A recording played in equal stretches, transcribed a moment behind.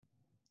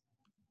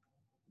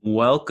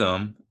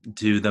Welcome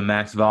to the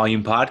Max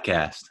Volume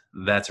Podcast.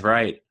 That's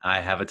right. I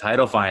have a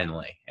title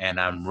finally, and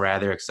I'm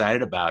rather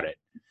excited about it.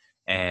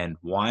 And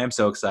why I'm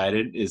so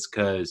excited is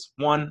because,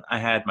 one, I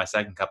had my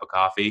second cup of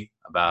coffee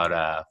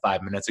about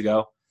 5 minutes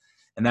ago,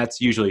 and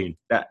that's usually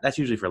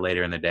for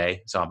later in the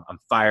day. So I'm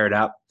fired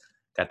up,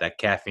 got that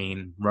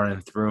caffeine running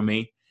through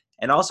me.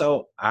 And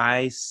also,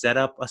 I set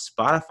up a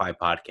Spotify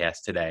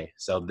podcast today.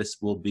 So this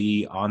will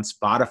be on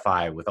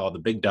Spotify with all the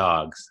big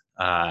dogs.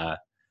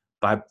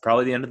 By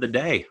probably the end of the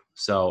day.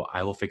 So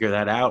I will figure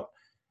that out.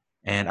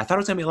 And I thought it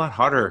was gonna be a lot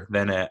harder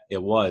than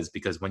it was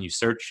because when you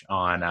search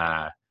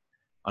on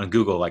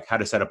Google like how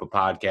to set up a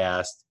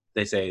podcast,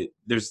 they say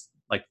there's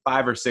like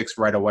five or six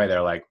right away.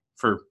 They're like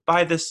for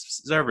buy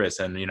this service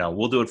and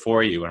we'll do it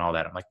for you and all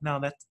that. I'm like no,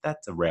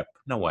 that's a rip.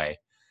 No way.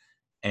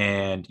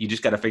 And you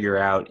just got to figure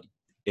out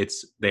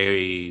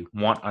they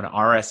want an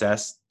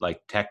RSS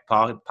like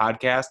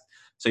podcast.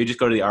 So you just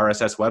go to the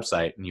RSS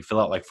website and you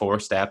fill out like 4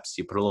 steps.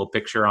 You put a little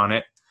picture on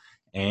it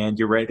and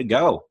you're ready to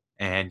go.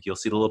 And you'll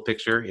see the little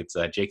picture. It's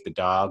Jake the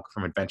dog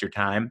from Adventure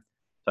Time.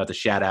 So I have to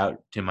shout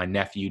out to my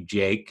nephew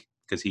Jake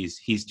because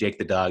he's Jake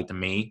the dog to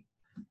me.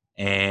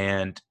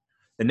 And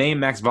the name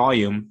Max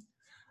Volume,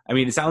 I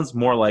mean, it sounds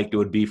more like it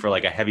would be for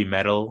like a heavy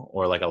metal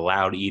or like a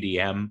loud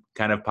EDM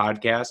kind of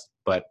podcast.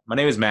 But my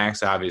name is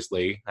Max,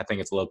 obviously. I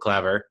think it's a little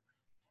clever.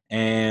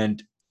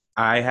 And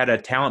I had a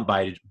talent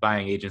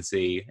buying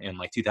agency in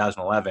like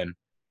 2011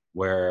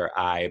 where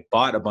I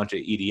bought a bunch of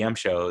EDM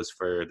shows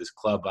for this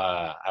club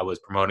I was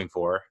promoting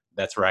for.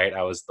 That's right,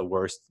 I was the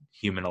worst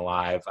human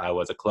alive. I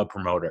was a club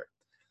promoter.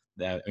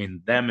 Them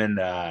and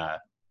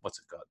what's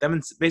it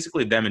called?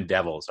 Basically them and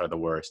devils are the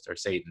worst, or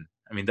Satan.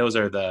 I mean, those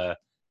are the.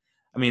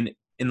 I mean,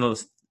 in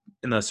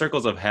the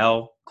circles of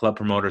hell, club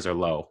promoters are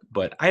low.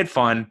 But I had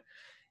fun.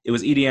 It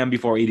was EDM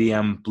before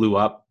EDM blew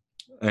up,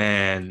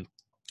 and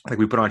like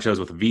we put on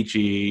shows with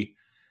Avicii.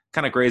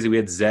 Kind of crazy. We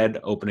had Zed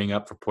opening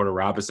up for Porter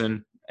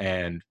Robinson,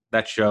 and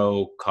that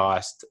show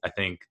cost, I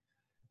think,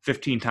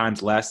 15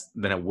 times less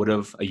than it would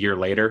have a year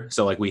later.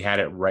 So like we had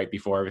it right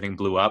before everything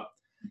blew up.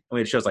 And we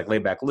had shows like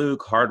Laid Back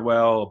Luke,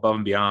 Hardwell, Above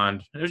and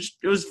Beyond.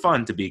 It was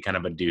fun to be kind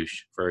of a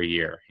douche for a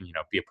year and,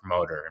 be a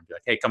promoter and be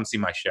like, hey, come see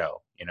my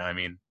show. You know what I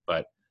mean?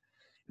 But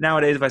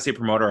nowadays, if I see a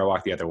promoter, I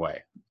walk the other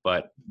way.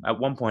 But at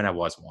one point, I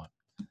was one.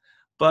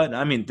 But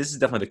I mean, this is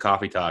definitely the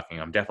coffee talking.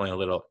 I'm definitely a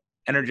little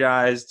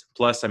energized.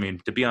 Plus, I mean,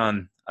 to be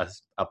on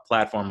a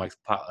platform like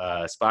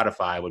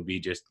Spotify would be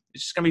it's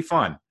just gonna be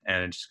fun,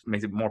 and it just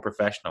makes it more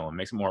professional and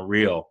makes it more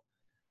real.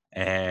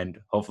 And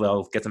hopefully,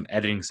 I'll get some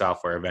editing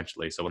software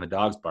eventually, so when the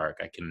dogs bark,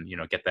 I can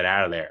get that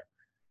out of there.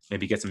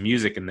 Maybe get some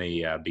music in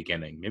the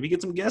beginning. Maybe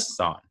get some guests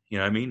on. You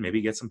know what I mean? Maybe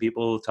get some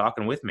people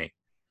talking with me.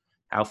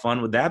 How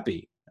fun would that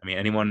be? I mean,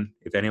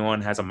 if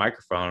anyone has a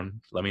microphone,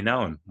 let me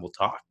know and we'll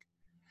talk.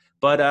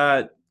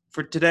 But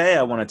for today,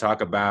 I want to talk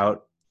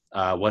about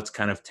what's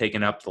kind of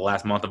taken up the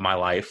last month of my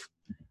life.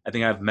 I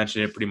think I've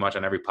mentioned it pretty much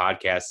on every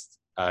podcast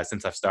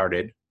since I've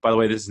started. By the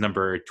way, this is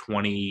number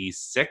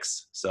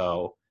 26.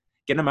 So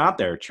getting them out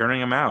there, churning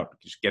them out,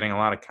 just getting a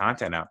lot of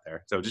content out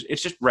there. So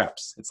it's just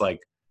reps. It's like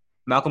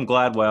Malcolm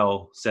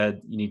Gladwell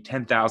said you need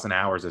 10,000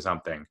 hours or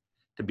something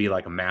to be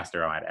like a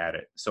master at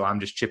it. So I'm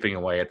just chipping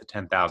away at the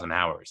 10,000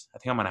 hours. I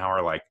think I'm on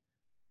hour like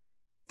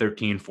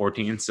 13,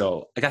 14.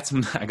 So I got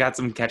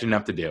some catching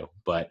up to do,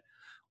 but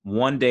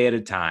one day at a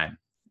time.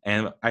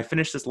 And I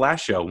finished this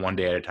last show one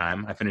day at a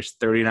time. I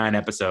finished 39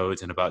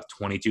 episodes in about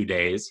 22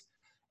 days.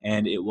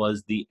 And it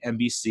was the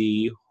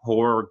NBC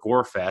horror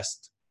gore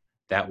fest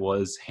that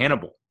was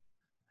Hannibal,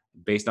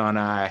 based on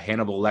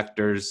Hannibal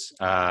Lecter's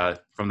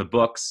from the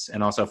books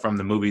and also from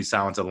the movie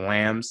Silence of the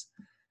Lambs.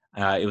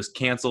 It was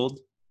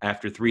canceled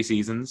after 3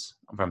 seasons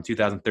from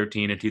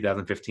 2013 and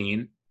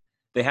 2015.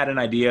 They had an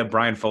idea.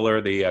 Brian Fuller,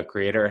 the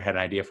creator, had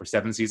an idea for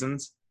 7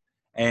 seasons.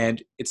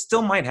 And it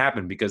still might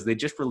happen because they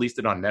just released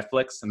it on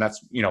Netflix. And that's,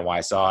 why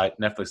I saw it.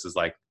 Netflix is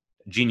like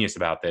genius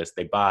about this.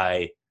 They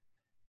buy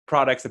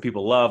products that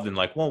people loved and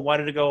like, well, why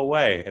did it go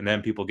away? And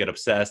then people get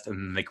obsessed and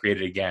then they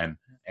create it again.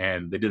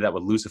 And they did that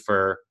with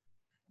Lucifer.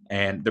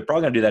 And they're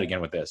probably going to do that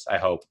again with this, I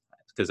hope.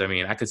 Because, I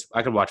mean, I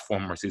could watch 4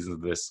 more seasons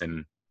of this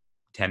in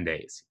 10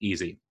 days.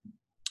 Easy.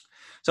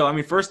 So, I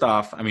mean, first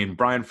off,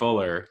 Brian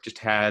Fuller just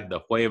had the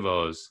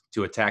huevos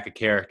to attack a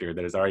character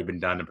that has already been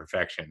done to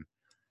perfection.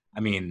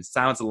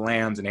 Silence of the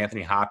Lambs and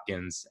Anthony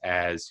Hopkins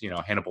as,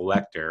 Hannibal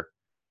Lecter.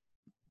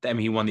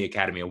 He won the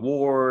Academy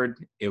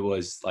Award. It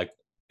was like,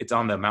 it's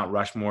on the Mount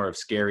Rushmore of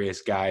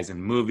scariest guys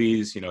in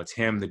movies. It's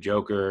him, the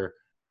Joker,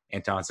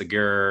 Anton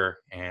Segura,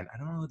 and I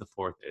don't know who the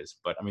fourth is,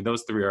 but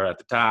those 3 are at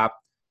the top.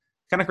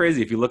 Kind of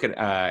crazy. If you look at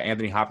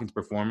Anthony Hopkins'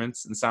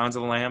 performance in Silence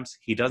of the Lambs,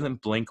 he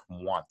doesn't blink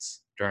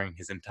once during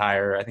his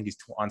entire, I think he's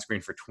on screen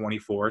for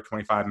 24,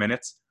 25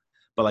 minutes.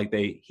 But like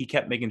he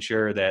kept making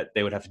sure that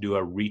they would have to do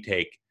a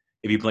retake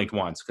if he blinked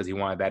once, because he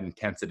wanted that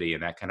intensity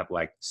and that kind of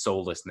like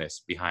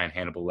soullessness behind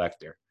Hannibal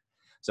Lecter.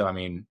 So, I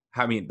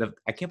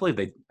can't believe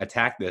they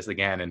attacked this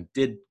again and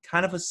did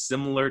kind of a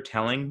similar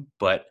telling,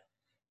 but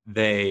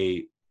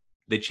they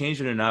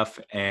changed it enough.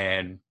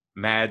 And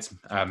Mads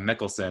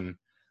Mikkelsen,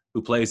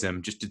 who plays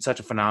him, just did such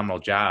a phenomenal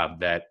job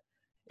that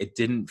it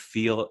didn't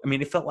feel. I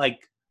mean, it felt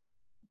like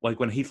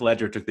when Heath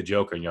Ledger took the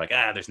Joker, and you're like,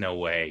 there's no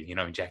way,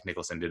 Jack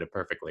Nicholson did it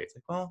perfectly. It's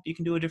like, well, you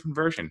can do a different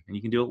version, and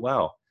you can do it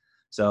well.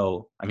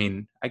 So, I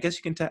mean, I guess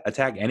you can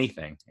attack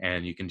anything,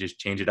 and you can just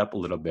change it up a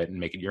little bit and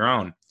make it your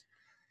own.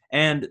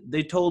 And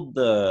they told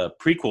the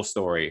prequel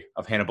story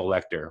of Hannibal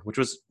Lecter, which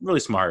was really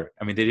smart.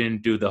 I mean, they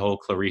didn't do the whole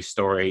Clarice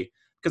story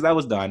because that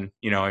was done.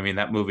 I mean,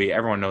 that movie,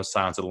 everyone knows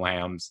Silence of the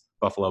Lambs,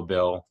 Buffalo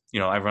Bill.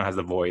 Everyone has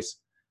the voice.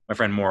 My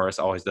friend Morris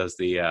always does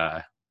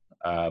the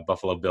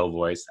Buffalo Bill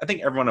voice. I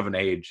think everyone of an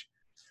age,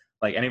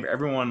 like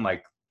everyone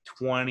like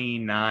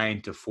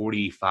 29 to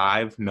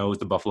 45 knows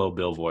the Buffalo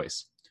Bill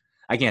voice.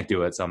 I can't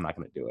do it, so I'm not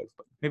going to do it.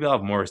 But maybe I'll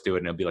have Morris do it,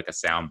 and it'll be like a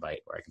sound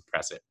bite where I can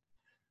press it.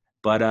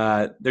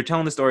 But they're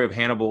telling the story of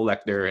Hannibal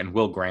Lecter and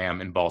Will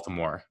Graham in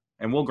Baltimore.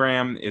 And Will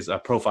Graham is a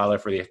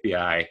profiler for the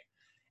FBI.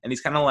 And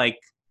he's kind of like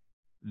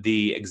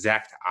the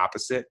exact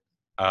opposite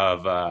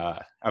of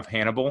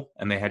Hannibal.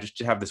 And they just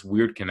have this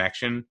weird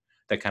connection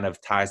that kind of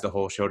ties the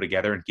whole show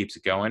together and keeps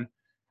it going.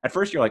 At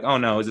first, you're like, oh,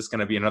 no, is this going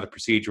to be another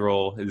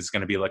procedural? Is this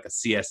going to be like a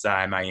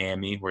CSI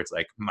Miami where it's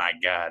like, my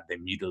God, they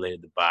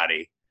mutilated the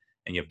body.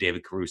 And you have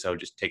David Caruso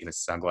just taking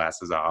his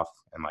sunglasses off.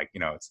 And like,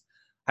 it's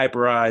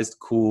hyperized,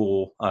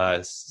 cool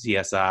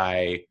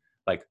CSI,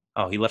 like,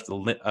 oh, he left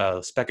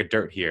a speck of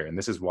dirt here, and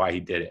this is why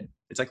he did it.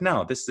 It's like,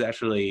 no, this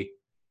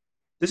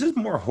is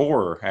more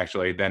horror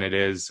actually than it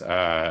is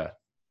a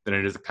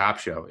cop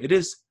show.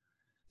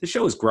 The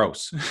show is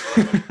gross.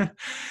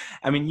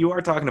 I mean, you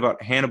are talking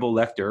about Hannibal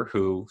Lecter,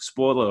 who,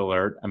 spoiler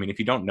alert, I mean, if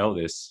you don't know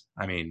this,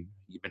 I mean,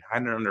 you've been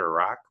hiding under a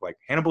rock. Like,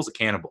 Hannibal's a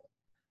cannibal.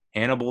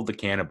 Hannibal the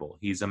Cannibal.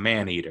 He's a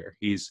man-eater.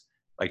 He's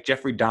like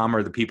Jeffrey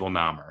Dahmer, the people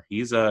nommer.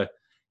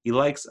 He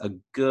likes a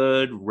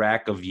good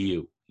rack of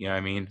you. You know what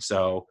I mean?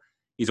 So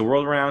he's a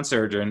world-renowned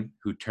surgeon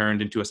who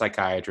turned into a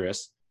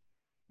psychiatrist.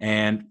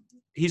 And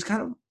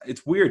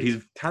it's weird.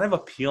 He's kind of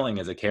appealing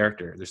as a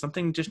character. There's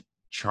something just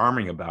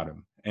charming about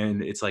him.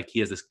 And it's like he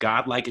has this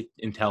godlike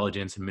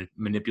intelligence and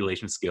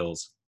manipulation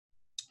skills.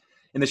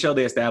 In the show,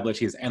 they establish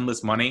he has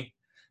endless money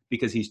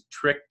because he's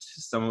tricked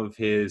some of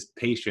his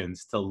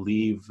patients to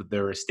leave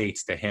their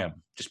estates to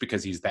him just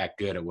because he's that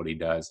good at what he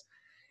does.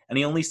 And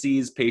he only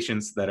sees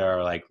patients that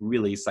are like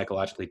really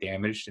psychologically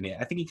damaged. And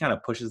I think he kind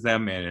of pushes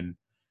them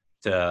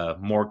into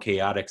more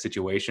chaotic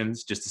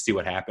situations just to see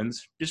what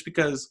happens, just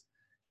because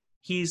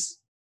he's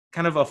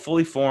kind of a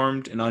fully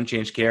formed and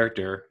unchanged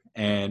character.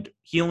 And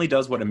he only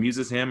does what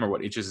amuses him or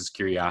what itches his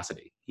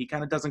curiosity. He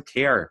kind of doesn't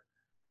care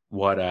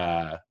what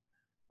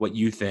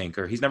you think,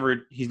 or he's never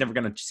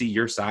going to see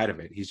your side of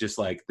it. He's just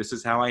like, this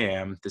is how I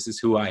am. This is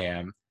who I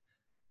am.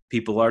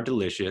 People are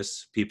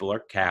delicious. People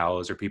are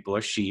cows, or people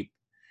are sheep.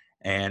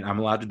 And I'm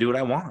allowed to do what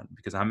I want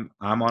because I'm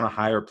on a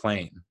higher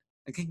plane.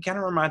 It kind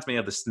of reminds me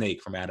of the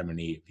snake from Adam and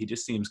Eve. He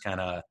just seems kind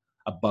of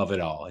above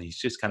it all. He's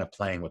just kind of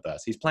playing with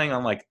us. He's playing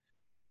on like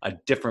a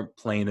different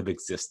plane of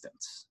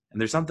existence. And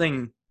there's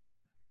something,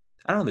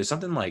 I don't know, there's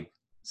something like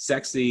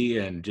sexy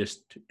and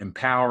just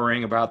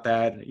empowering about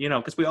that,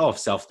 because we all have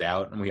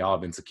self-doubt and we all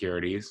have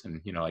insecurities. And,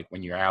 like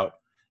when you're out,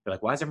 you're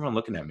like, why is everyone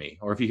looking at me?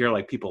 Or if you hear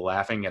like people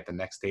laughing at the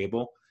next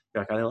table,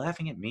 you're like, are they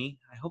laughing at me?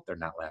 I hope they're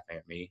not laughing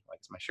at me. Like,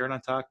 is my shirt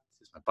untucked?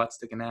 Is my butt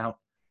sticking out?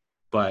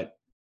 But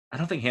I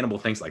don't think Hannibal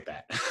thinks like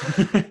that.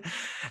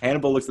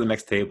 Hannibal looks at the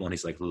next table and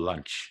he's like,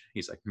 lunch.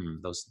 He's like,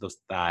 those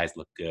thighs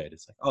look good.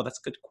 It's like, oh, that's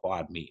good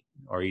quad meat.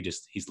 Or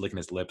he's licking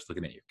his lips,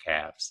 looking at your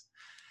calves.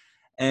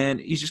 And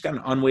he's just got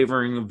an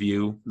unwavering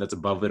view that's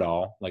above it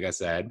all. Like I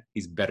said,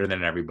 he's better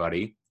than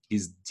everybody.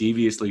 He's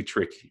deviously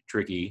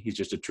tricky. He's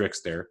just a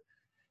trickster.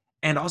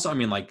 And also, I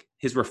mean, like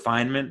his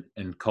refinement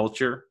and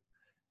culture.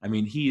 I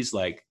mean, he's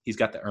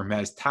got the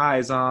Hermes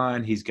ties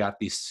on. He's got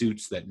these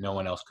suits that no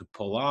one else could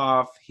pull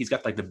off. He's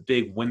got like the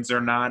big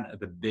Windsor knot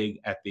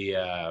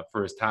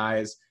for his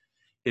ties.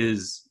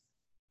 His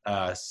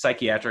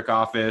psychiatric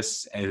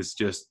office is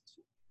just,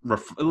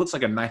 it looks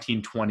like a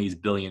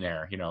 1920s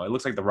billionaire. It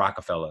looks like the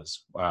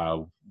Rockefellers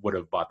would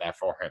have bought that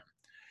for him.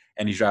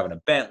 And he's driving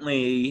a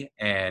Bentley.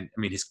 And I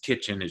mean, his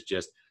kitchen is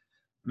just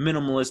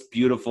minimalist,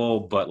 beautiful,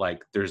 but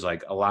like there's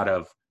like a lot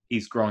of,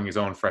 he's growing his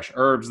own fresh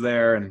herbs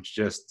there, and it's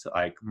just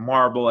like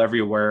marble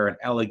everywhere and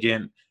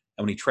elegant. And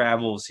when he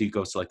travels, he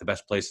goes to like the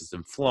best places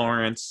in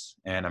Florence.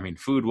 And I mean,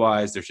 food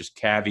wise, there's just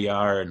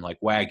caviar and like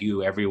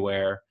Wagyu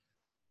everywhere.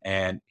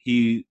 And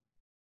it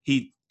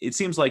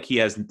seems like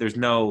there's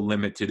no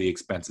limit to the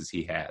expenses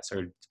he has,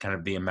 or kind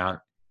of the amount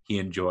he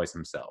enjoys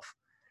himself.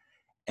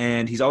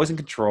 And he's always in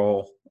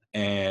control,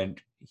 and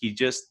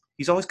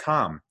he's always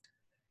calm.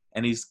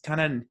 And he's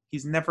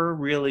never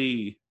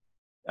really,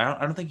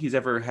 I don't think he's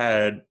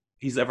ever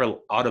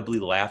audibly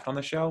laughed on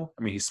the show.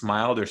 I mean, he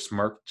smiled or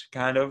smirked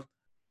kind of,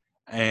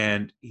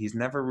 and he's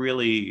never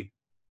really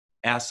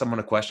asked someone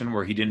a question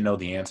where he didn't know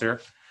the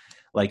answer.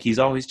 Like he's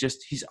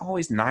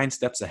always 9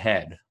 steps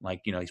ahead.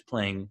 Like, he's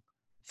playing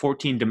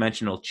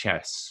 14-dimensional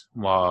chess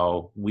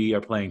while we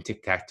are playing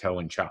tic-tac-toe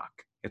and chalk.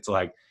 It's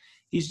like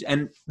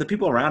and the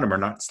people around him are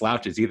not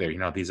slouches either.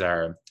 These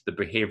are the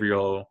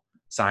behavioral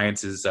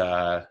sciences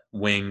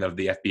wing of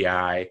the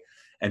FBI.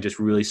 and just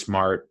really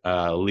smart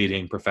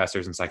leading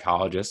professors and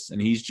psychologists.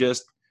 And he's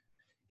just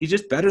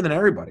better than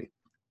everybody.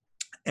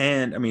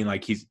 And I mean,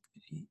 like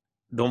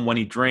when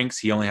he drinks,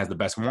 he only has the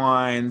best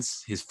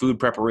wines, his food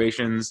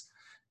preparations.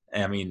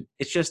 I mean,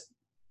 it's just,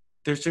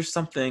 there's just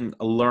something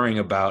alluring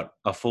about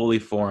a fully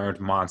formed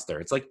monster.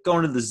 It's like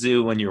going to the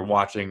zoo when you're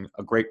watching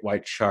a great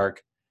white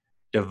shark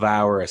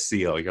devour a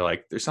seal. You're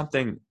like, there's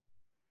something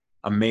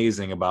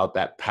amazing about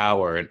that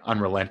power and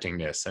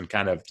unrelentingness and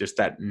kind of just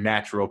that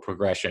natural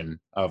progression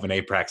of an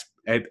apex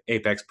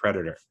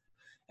predator.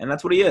 And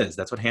that's what he is.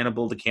 That's what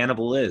Hannibal the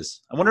Cannibal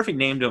is. I wonder if he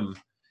named him,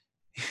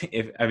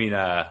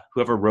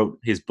 whoever wrote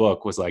his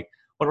book was like,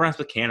 what rhymes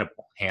with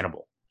cannibal?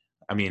 Hannibal.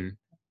 I mean,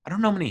 I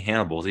don't know many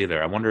Hannibals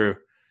either. I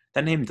wonder,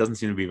 that name doesn't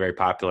seem to be very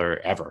popular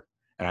ever.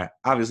 And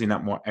obviously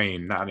not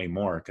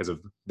anymore because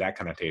of that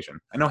connotation.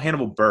 I know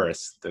Hannibal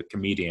Buress, the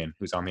comedian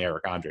who's on the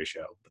Eric Andre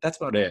show, but that's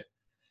about it.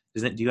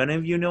 Do any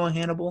of you know a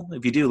Hannibal?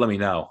 If you do, let me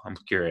know. I'm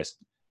curious.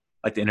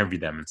 I'd like to interview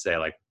them and say,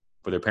 like,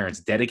 were their parents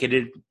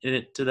dedicated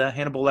to the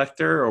Hannibal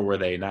Lecter, or were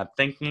they not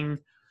thinking,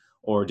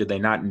 or did they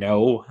not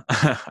know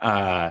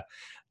that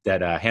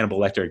Hannibal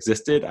Lecter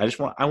existed? I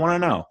want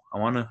to know.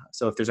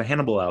 So if there's a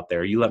Hannibal out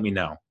there, you let me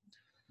know.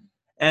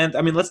 And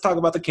I mean, let's talk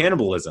about the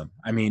cannibalism.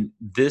 I mean,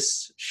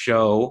 this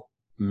show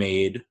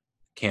made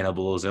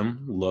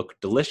cannibalism look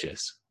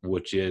delicious,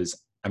 which is,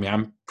 I mean,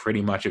 I'm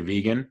pretty much a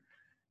vegan,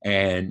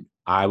 and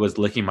I was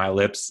licking my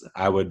lips.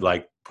 I would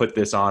like put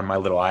this on my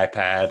little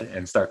iPad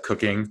and start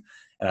cooking,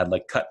 and I'd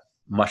like cut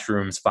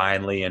mushrooms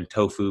finely and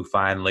tofu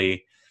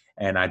finely,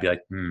 and I'd be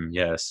like,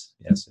 yes,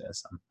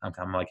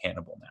 I'm like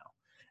Hannibal now.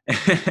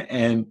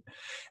 And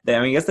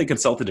I guess they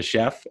consulted a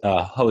chef,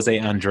 Jose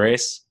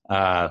Andres,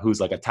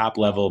 who's like a top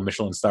level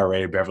Michelin star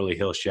rated Beverly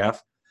Hills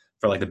chef,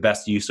 for like the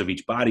best use of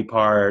each body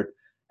part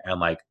and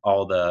like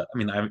all the.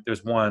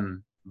 There's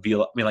one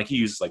veal. Like he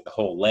uses like the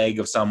whole leg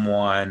of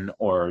someone,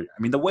 or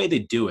the way they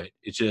do it,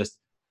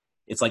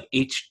 it's like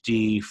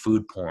HD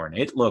food porn.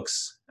 It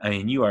looks.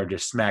 You are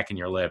just smacking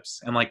your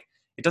lips, and like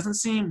it doesn't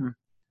seem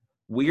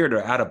weird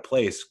or out of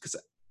place because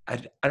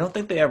I don't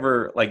think they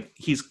ever like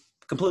he's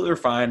completely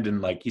refined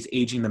and like he's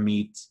aging the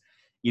meats.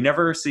 You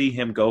never see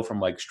him go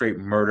from like straight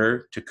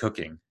murder to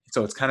cooking.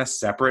 So it's kind of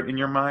separate in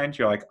your mind.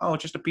 You're like, oh,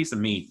 just a piece of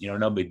meat,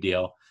 no big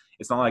deal.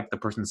 It's not like the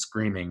person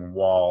screaming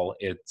while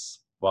he's,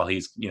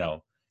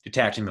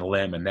 detaching the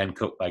limb and then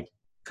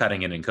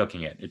cutting it and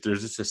cooking it.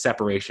 There's just a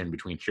separation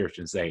between church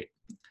and state.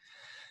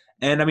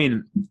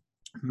 And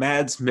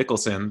Mads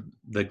Mikkelsen,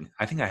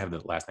 I think I have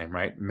the last name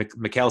right,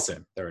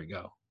 Mikkelsen. There we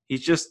go.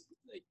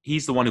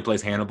 He's the one who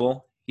plays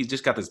Hannibal. He's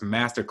just got this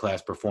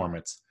masterclass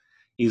performance.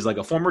 He's like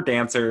a former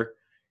dancer.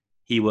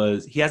 He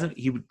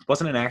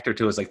wasn't an actor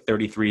till he was like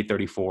 33,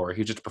 34.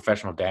 He was just a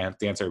professional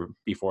dancer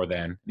before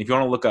then. And if you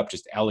want to look up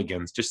just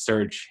elegance, just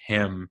search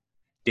him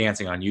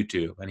dancing on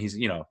YouTube. And he's,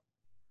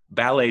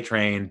 ballet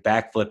trained,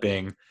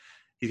 backflipping.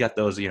 He's got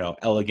those,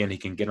 elegant, he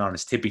can get on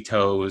his tippy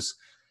toes.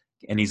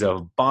 And he's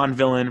a Bond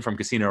villain from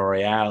Casino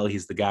Royale.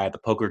 He's the guy at the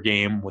poker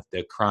game with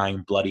the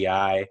crying bloody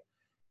eye.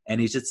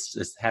 And he just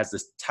has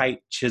this tight,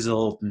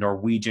 chiseled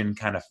Norwegian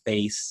kind of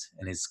face.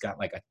 And he's got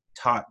like a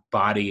taut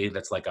body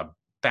that's like a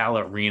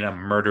ballerina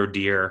murder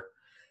deer.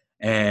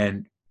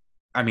 And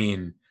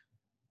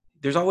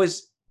he's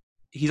always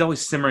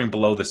simmering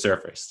below the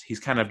surface. He's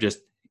kind of just,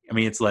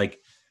 it's like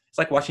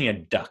watching a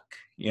duck.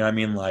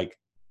 Like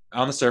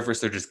on the surface,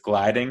 they're just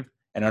gliding.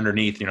 And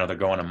underneath, they're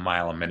going a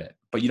mile a minute.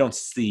 But you don't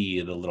see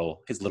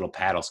his little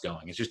paddles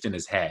going. It's just in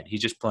his head.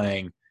 He's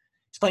playing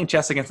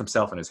chess against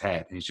himself in his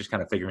head. And he's just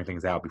kind of figuring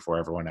things out before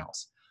everyone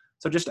else.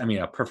 So just,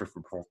 a perfect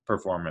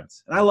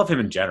performance. And I love him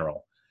in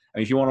general.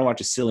 If you want to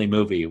watch a silly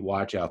movie,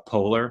 watch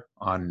Polar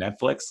on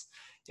Netflix.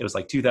 It was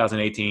like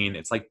 2018.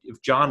 It's like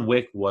if John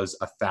Wick was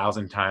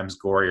 1,000 times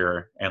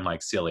gorier and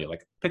like silly.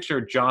 Like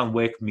picture John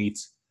Wick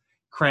meets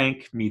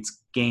Crank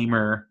meets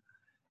Gamer.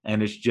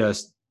 And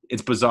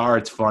it's bizarre.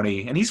 It's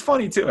funny. And he's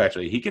funny too,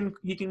 actually. He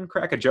can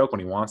crack a joke when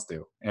he wants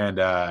to. And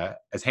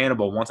as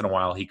Hannibal, once in a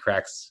while, he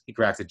cracks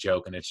a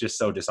joke. And it's just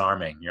so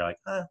disarming. You're like,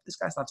 this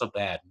guy's not so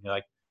bad. And you're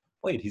like,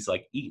 wait, he's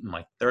like eating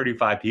like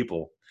 35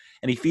 people.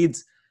 And he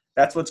feeds.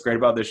 That's what's great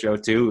about this show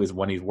too, is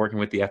when he's working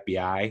with the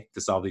FBI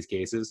to solve these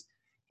cases,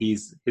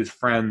 his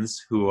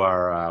friends who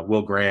are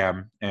Will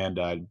Graham and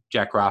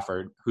Jack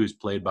Crawford, who's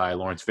played by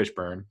Lawrence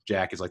Fishburne.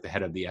 Jack is like the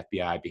head of the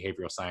FBI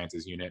Behavioral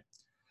Sciences Unit.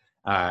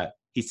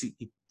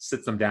 He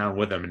sits them down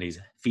with him and he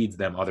feeds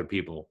them other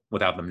people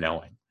without them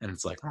knowing. And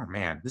it's like, oh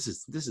man, this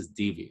is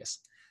devious.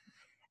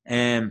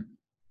 And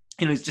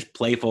he's just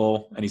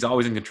playful and he's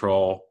always in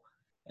control.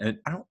 And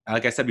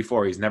like I said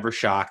before, he's never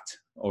shocked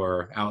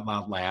or out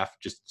loud laugh,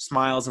 just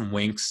smiles and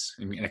winks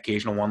and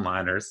occasional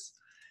one-liners.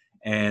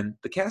 And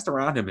the cast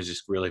around him is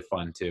just really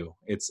fun too.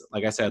 It's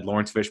like I said,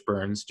 Lawrence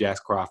Fishburne's Jack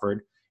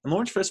Crawford. And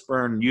Lawrence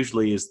Fishburne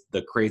usually is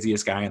the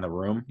craziest guy in the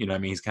room.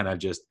 He's kind of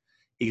just,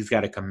 he's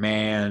got a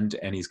command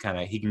and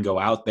he can go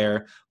out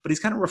there, but he's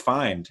kind of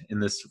refined in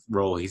this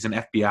role. He's an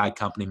FBI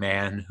company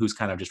man who's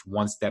kind of just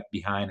one step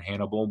behind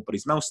Hannibal, but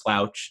he's no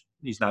slouch.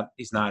 He's not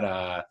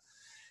a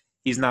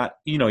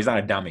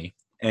dummy.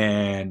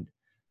 And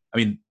I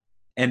mean,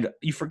 and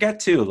you forget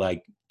too,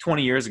 like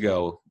 20 years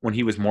ago when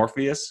he was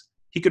Morpheus,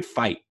 he could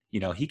fight.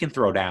 He can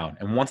throw down.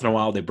 And once in a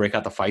while, they break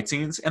out the fight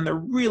scenes, and they're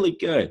really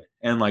good.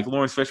 And like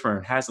Lawrence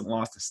Fishburne hasn't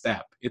lost a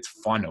step. It's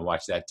fun to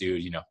watch that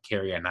dude,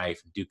 carry a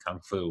knife and do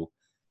kung fu,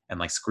 and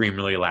like scream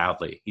really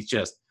loudly. He's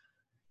just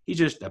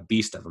a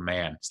beast of a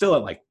man. Still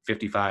at like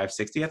 55,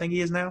 60, I think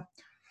he is now.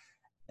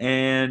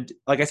 And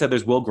like I said,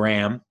 there's Will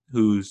Graham,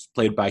 who's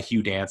played by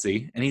Hugh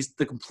Dancy, and he's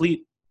the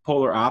complete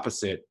polar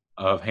opposite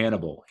of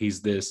Hannibal.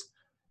 He's this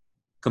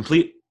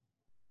complete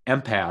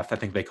empath, I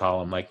think they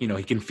call him. Like,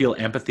 he can feel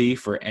empathy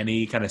for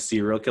any kind of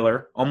serial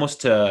killer,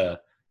 almost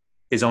to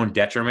his own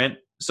detriment.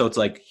 So it's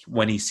like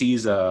when he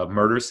sees a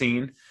murder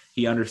scene,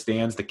 he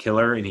understands the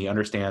killer and he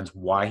understands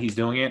why he's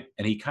doing it.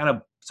 And he kind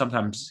of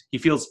sometimes he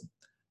feels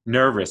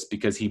nervous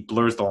because he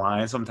blurs the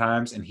line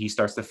sometimes, and he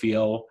starts to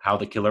feel how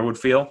the killer would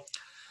feel.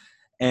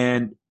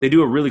 And they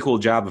do a really cool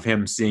job of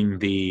him seeing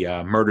the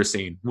murder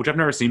scene, which I've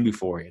never seen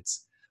before.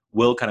 It's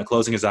Will kind of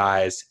closing his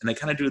eyes, and they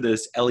kind of do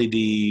this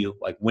LED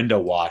like window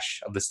wash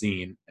of the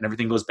scene, and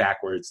everything goes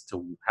backwards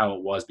to how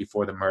it was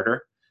before the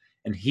murder.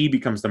 And he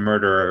becomes the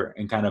murderer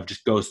and kind of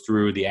just goes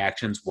through the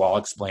actions while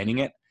explaining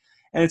it.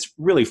 And it's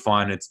really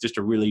fun. It's just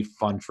a really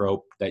fun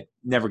trope that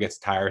never gets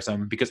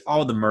tiresome because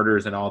all the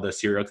murders and all the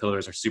serial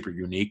killers are super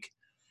unique.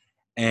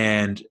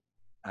 And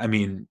I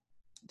mean,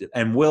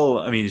 and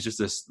Will, is just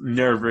this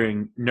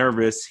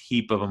nervous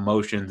heap of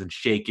emotions and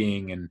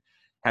shaking, and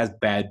has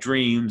bad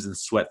dreams and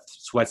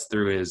sweats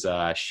through his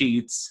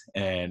sheets,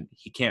 and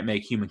he can't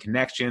make human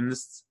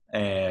connections,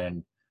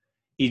 and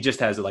he just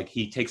has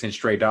he takes in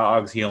stray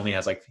dogs. He only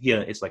has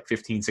it's like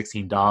 15,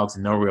 16 dogs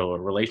and no real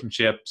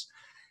relationships.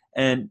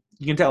 And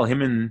you can tell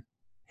him and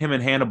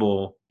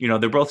Hannibal,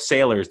 they're both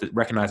sailors that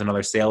recognize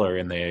another sailor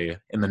in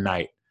the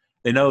night.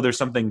 They know there's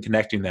something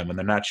connecting them, and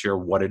they're not sure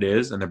what it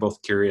is, and they're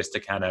both curious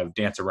to kind of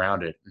dance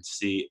around it and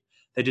see.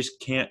 They just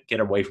can't get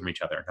away from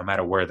each other no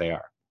matter where they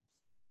are.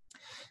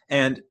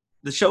 And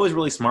the show is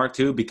really smart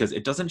too, because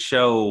it doesn't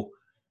show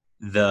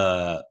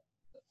the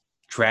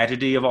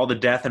tragedy of all the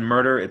death and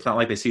murder. It's not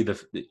like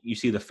you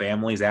see the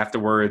families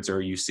afterwards,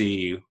 or you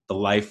see the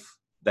life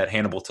that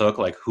Hannibal took,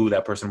 like who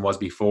that person was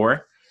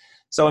before.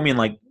 So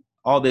like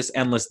all this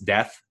endless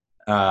death,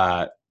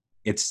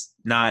 it's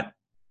not.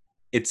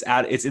 It's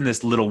in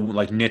this little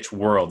like niche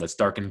world that's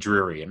dark and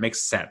dreary. It makes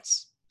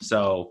sense.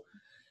 So,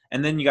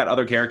 and then you got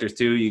other characters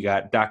too. You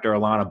got Dr.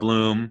 Alana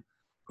Bloom,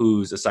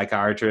 who's a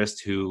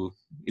psychiatrist who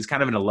is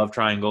kind of in a love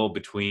triangle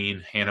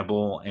between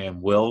Hannibal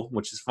and Will,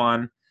 which is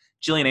fun.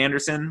 Gillian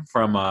Anderson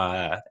from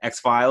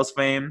X-Files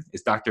fame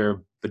is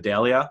Dr.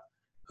 Bedelia,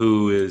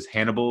 who is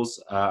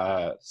Hannibal's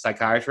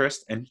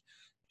psychiatrist. And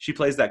she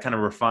plays that kind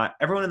of refined.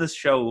 Everyone in this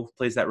show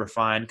plays that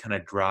refined, kind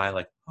of dry,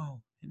 like, oh,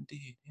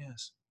 indeed,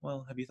 yes.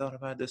 Well, have you thought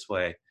about it this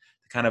way?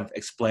 To kind of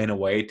explain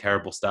away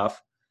terrible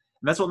stuff.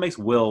 And that's what makes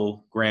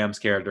Will Graham's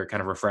character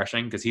kind of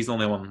refreshing, because he's the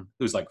only one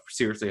who's like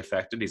seriously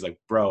affected. He's like,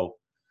 bro,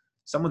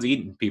 someone's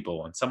eating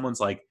people, and someone's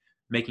like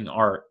making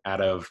art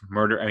out of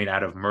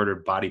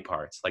murdered body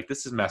parts. Like,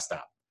 this is messed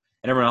up.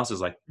 And everyone else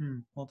is like,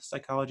 well, the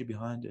psychology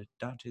behind it,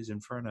 Dante's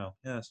Inferno.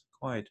 Yes,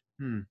 quite.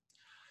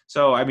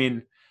 So,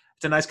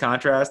 it's a nice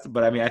contrast,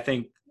 but I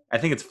think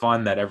it's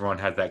fun that everyone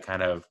has that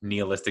kind of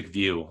nihilistic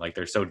view. Like,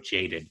 they're so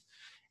jaded.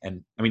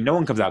 And no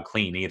one comes out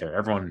clean either.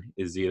 Everyone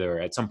is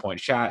either at some point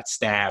shot,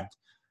 stabbed,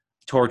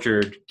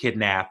 tortured,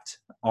 kidnapped,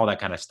 all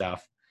that kind of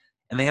stuff.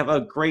 And they have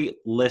a great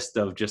list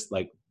of just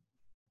like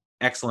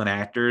excellent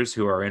actors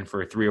who are in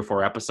for 3 or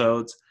 4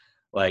 episodes.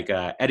 Like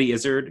Eddie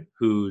Izzard,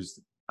 who's,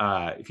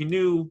 if you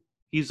knew,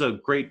 he's a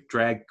great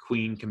drag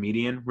queen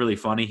comedian, really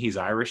funny. He's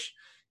Irish.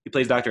 He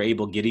plays Dr.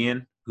 Abel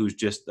Gideon, who's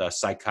just a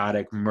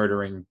psychotic,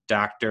 murdering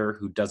doctor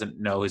who doesn't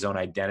know his own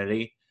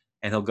identity.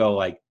 And he'll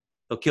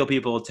kill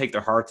people, take their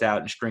hearts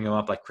out, and string them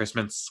up like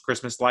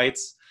Christmas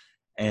lights.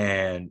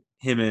 And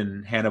him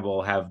and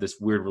Hannibal have this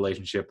weird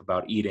relationship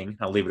about eating.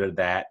 I'll leave it at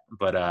that.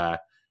 But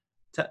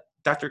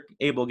Dr.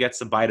 Abel gets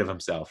a bite of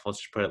himself. Let's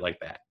just put it like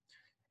that.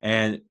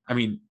 And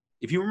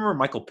if you remember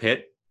Michael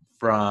Pitt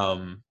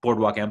from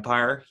Boardwalk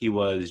Empire, he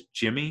was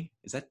Jimmy.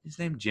 Is that his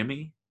name,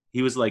 Jimmy?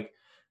 He was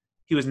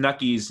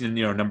Nucky's in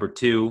number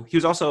 2. He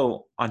was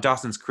also on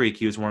Dawson's Creek.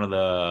 He was one of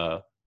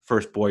the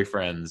first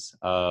boyfriends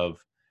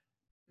of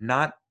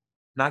not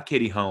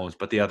Katie Holmes,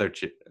 but the other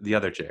chick.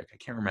 I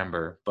can't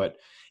remember, but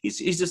he's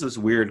just this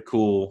weird,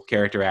 cool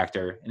character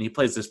actor, and he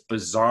plays this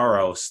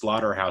bizarro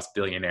slaughterhouse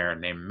billionaire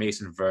named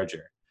Mason Verger.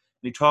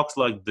 And he talks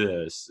like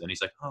this, and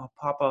he's like, "Oh,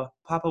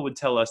 Papa would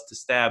tell us to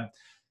stab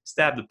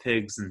the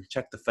pigs and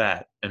check the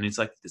fat." And he's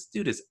like, "This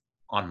dude is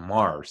on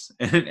Mars,"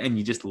 and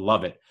you just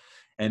love it.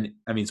 And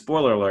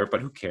spoiler alert,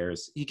 but who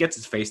cares? He gets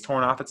his face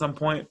torn off at some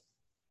point,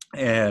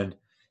 and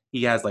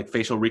he has like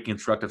facial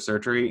reconstructive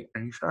surgery,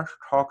 and he starts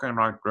talking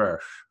like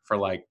this for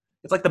like,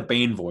 it's like the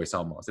Bane voice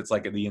almost. It's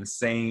like the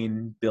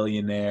insane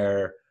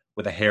billionaire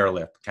with a hair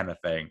lip kind of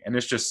thing. And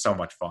it's just so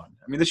much fun.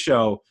 This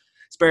show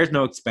spares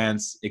no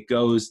expense. It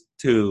goes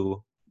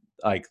to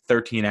like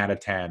 13 out of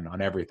 10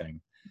 on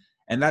everything.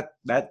 And that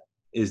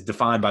is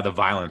defined by the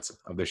violence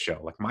of the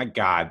show. Like, my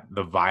God,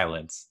 the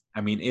violence.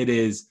 It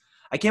is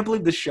I can't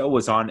believe this show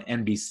was on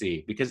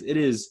NBC because it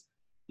is,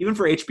 even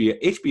for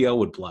HBO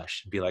would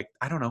blush and be like,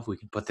 I don't know if we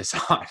can put this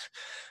on.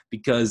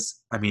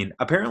 Because, I mean,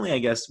 apparently, I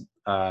guess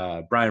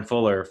Brian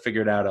Fuller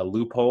figured out a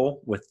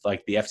loophole with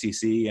like the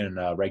FCC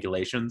and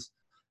regulations.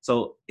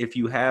 So if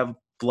you have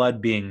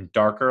blood being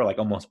darker, like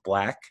almost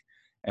black,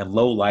 and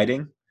low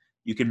lighting,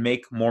 you can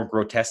make more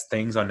grotesque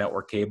things on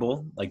network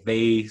cable. Like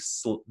they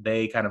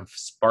kind of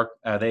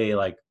they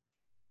like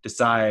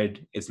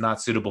decide it's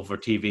not suitable for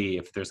TV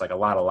if there's like a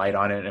lot of light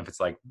on it and if it's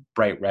like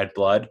bright red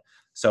blood.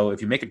 So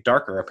if you make it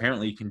darker,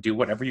 apparently you can do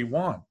whatever you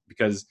want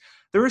because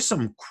there is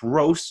some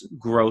gross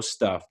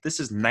stuff. This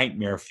is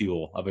nightmare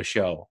fuel of a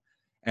show.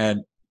 And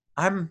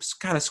I'm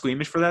kind of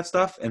squeamish for that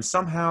stuff. And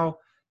somehow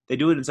they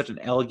do it in such an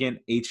elegant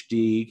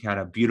HD kind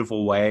of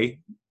beautiful way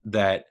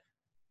that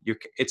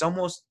it's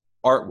almost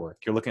artwork.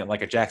 You're looking at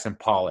like a Jackson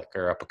Pollock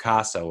or a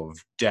Picasso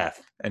of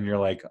death. And you're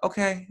like,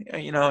 okay,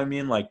 you know what I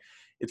mean? Like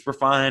it's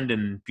refined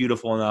and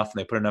beautiful enough and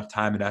they put enough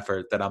time and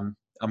effort that I'm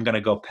going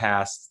to go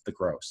past the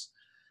gross.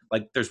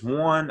 Like there's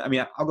one, I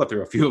mean, I'll go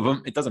through a few of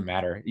them. It doesn't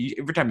matter.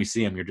 Every time you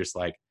see them, you're just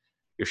like,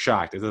 you're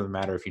shocked. It doesn't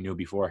matter if you knew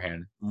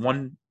beforehand.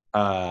 One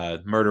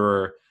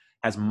murderer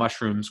has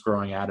mushrooms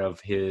growing out of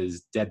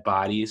his dead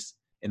bodies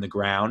in the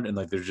ground. And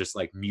like, there's just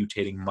like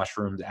mutating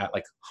mushrooms at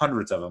like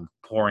hundreds of them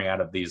pouring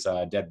out of these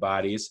dead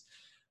bodies.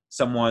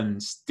 Someone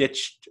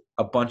stitched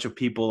a bunch of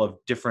people of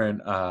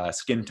different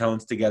skin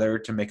tones together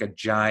to make a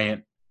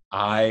giant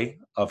eye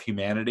of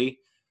humanity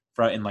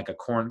in like a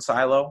corn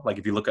silo. Like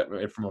if you look at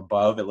it from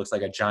above, it looks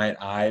like a giant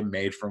eye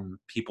made from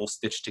people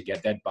stitched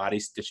together, dead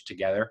bodies stitched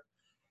together.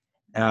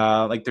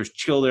 Like there's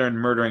children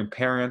murdering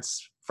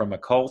parents from a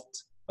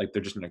cult. Like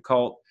they're just in a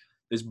cult.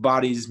 There's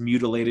bodies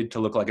mutilated to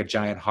look like a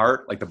giant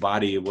heart. Like the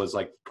body was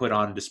like put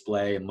on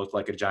display and looked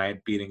like a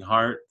giant beating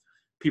heart.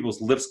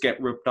 People's lips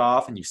get ripped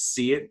off and you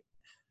see it.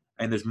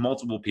 And there's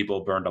multiple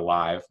people burned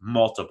alive.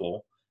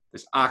 Multiple.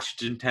 There's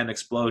oxygen tent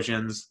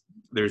explosions.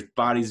 There's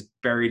bodies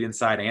buried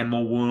inside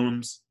animal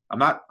wombs. I'm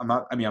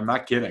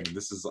not kidding.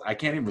 I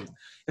can't even,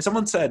 if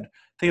someone said,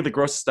 think of the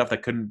grossest stuff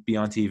that couldn't be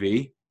on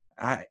TV,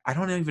 I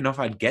don't even know if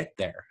I'd get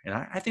there. And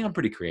I think I'm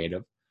pretty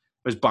creative.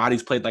 There's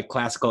bodies played like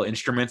classical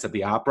instruments at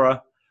the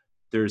opera.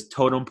 There's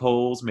totem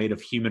poles made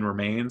of human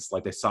remains.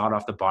 Like they sawed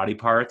off the body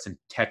parts and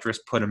Tetris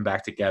put them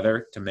back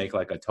together to make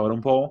like a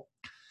totem pole.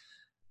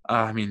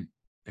 I mean,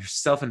 there's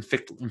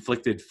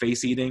self-inflicted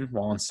face eating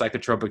while on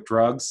psychotropic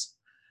drugs.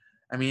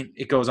 I mean,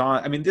 it goes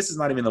on. I mean, this is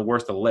not even the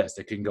worst of the list.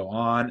 It can go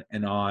on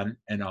and on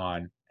and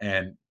on.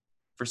 And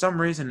for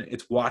some reason,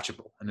 it's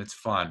watchable and it's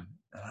fun.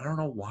 And I don't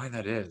know why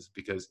that is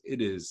because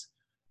it is,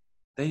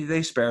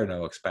 they spare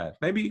no expense.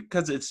 Maybe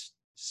because it's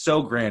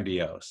so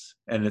grandiose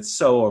and it's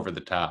so over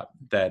the top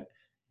that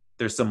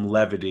there's some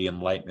levity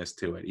and lightness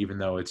to it, even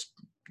though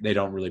they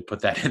don't really put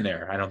that in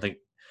there. I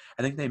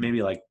think they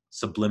maybe like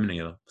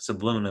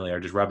subliminally are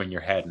just rubbing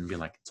your head and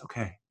being like, it's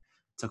okay.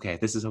 It's okay.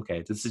 This is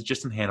okay. This is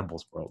just in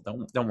Hannibal's world.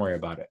 Don't worry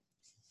about it.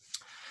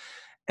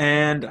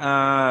 And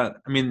I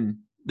mean,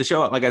 the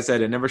show, like I said,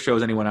 it never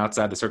shows anyone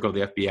outside the circle of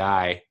the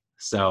FBI.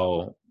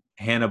 So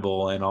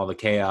Hannibal and all the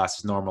chaos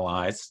is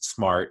normalized. It's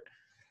smart.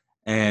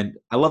 And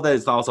I love that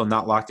it's also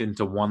not locked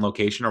into one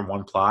location or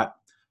one plot.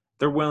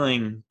 They're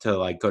willing to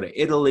like go to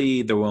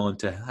Italy. They're willing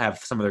to have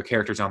some of their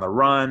characters on the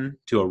run,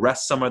 to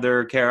arrest some of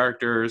their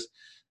characters,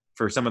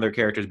 for some of their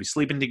characters to be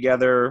sleeping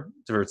together,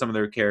 for some of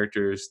their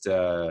characters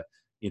to,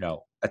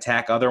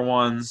 attack other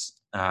ones.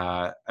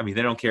 I mean,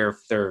 they don't care if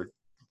they're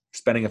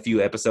spending a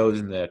few episodes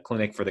in the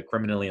clinic for the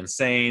criminally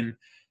insane.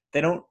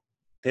 They're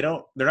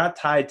not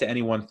tied to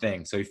any one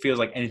thing. So it feels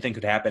like anything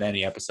could happen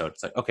any episode.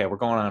 It's like, okay, we're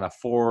going on a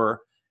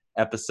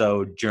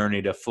 4-episode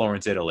journey to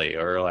Florence, Italy,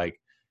 or like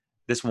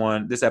this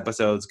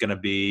episode's going to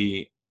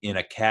be in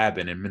a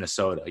cabin in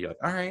Minnesota. You're like,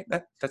 all right,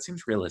 that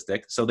seems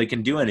realistic. So they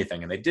can do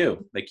anything, and they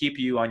do. They keep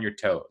you on your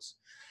toes.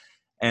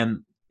 And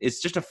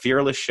it's just a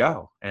fearless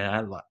show,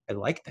 and I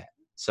like that.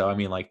 So, I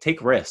mean, like,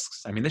 take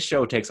risks. I mean, this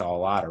show takes a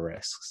lot of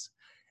risks.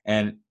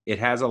 And it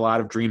has a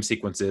lot of dream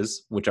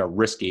sequences, which are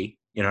risky.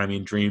 You know what I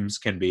mean? Dreams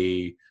can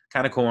be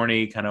kind of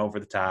corny, kind of over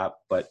the top.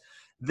 But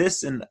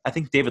this, and I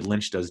think David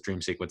Lynch does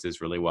dream sequences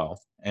really well.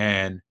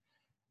 And,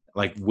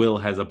 like, Will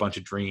has a bunch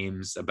of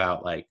dreams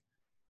about, like,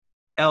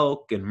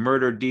 elk and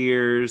murder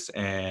deers.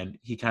 And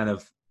he so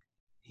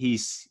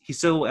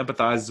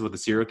empathizes with the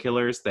serial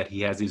killers that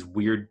he has these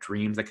weird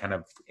dreams that kind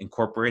of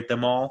incorporate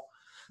them all.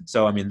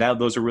 So, I mean,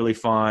 those are really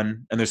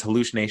fun. And there's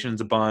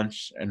hallucinations a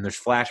bunch. And there's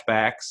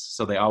flashbacks.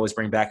 So they always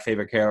bring back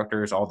favorite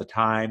characters all the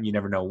time. You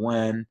never know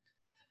when.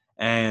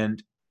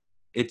 And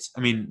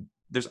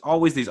there's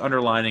always these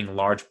underlining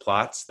large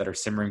plots that are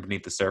simmering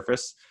beneath the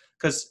surface.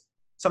 Because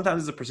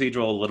sometimes it's a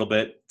procedural a little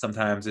bit.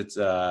 Sometimes it's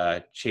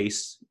a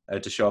chase,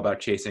 to show about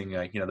chasing,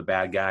 the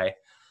bad guy.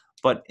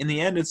 But in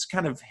the end, it's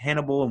kind of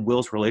Hannibal and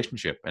Will's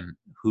relationship and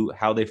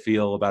how they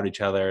feel about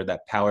each other,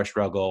 that power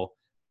struggle,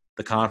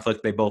 the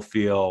conflict they both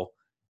feel.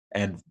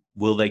 And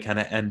will they kind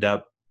of end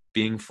up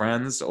being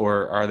friends,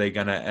 or are they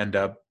going to end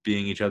up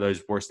being each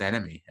other's worst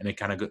enemy? And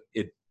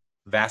it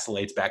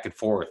vacillates back and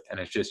forth. And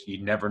it's just,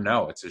 you never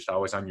know. It's just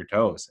always on your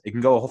toes. It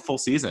can go a whole full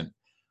season.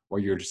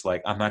 where you're just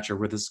like, I'm not sure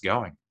where this is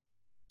going.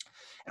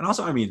 And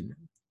also, I mean,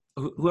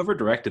 whoever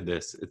directed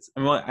this,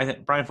 I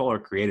think Brian Fuller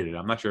created it.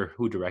 I'm not sure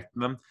who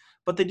directed them,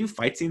 but they do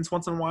fight scenes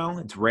once in a while.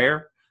 It's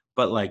rare,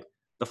 but like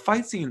the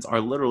fight scenes are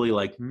literally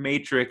like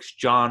Matrix,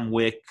 John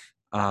Wick.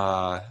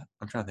 I'm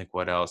trying to think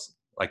what else,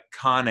 like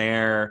Con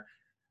Air,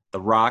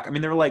 The Rock. I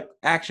mean, they're like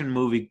action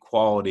movie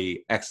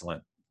quality,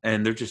 excellent,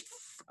 and they're just,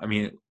 I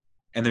mean,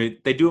 and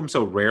they do them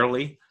so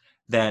rarely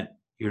that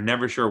you're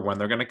never sure when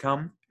they're gonna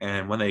come,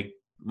 and when they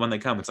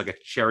come, it's like a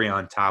cherry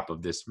on top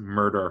of this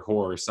murder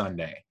horror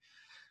Sunday.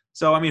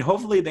 So I mean,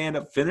 hopefully they end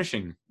up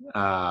finishing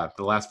the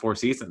last 4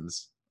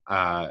 seasons.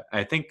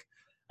 I think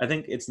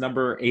it's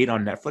number 8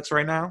 on Netflix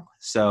right now.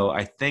 So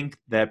I think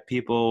that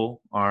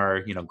people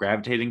are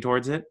gravitating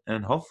towards it,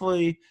 and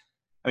hopefully,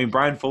 I mean,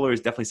 Brian Fuller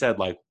has definitely said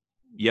like,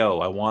 "Yo,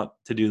 I want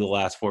to do the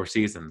last 4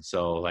 seasons.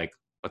 So like,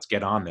 let's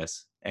get on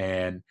this."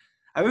 And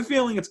I have a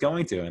feeling it's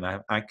going to, and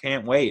I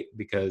can't wait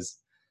because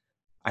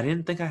I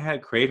didn't think I had a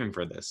craving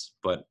for this,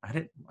 but I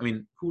didn't. I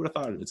mean, who would have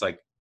thought it? It's like,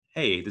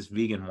 hey, this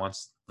vegan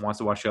wants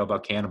to watch a show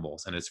about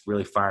cannibals, and it's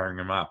really firing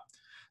him up.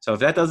 So if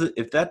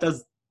that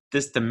does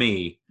this to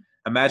me,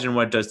 imagine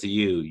what it does to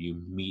you,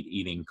 you meat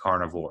eating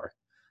carnivore.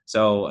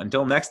 So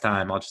until next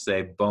time, I'll just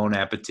say bon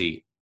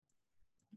appetit.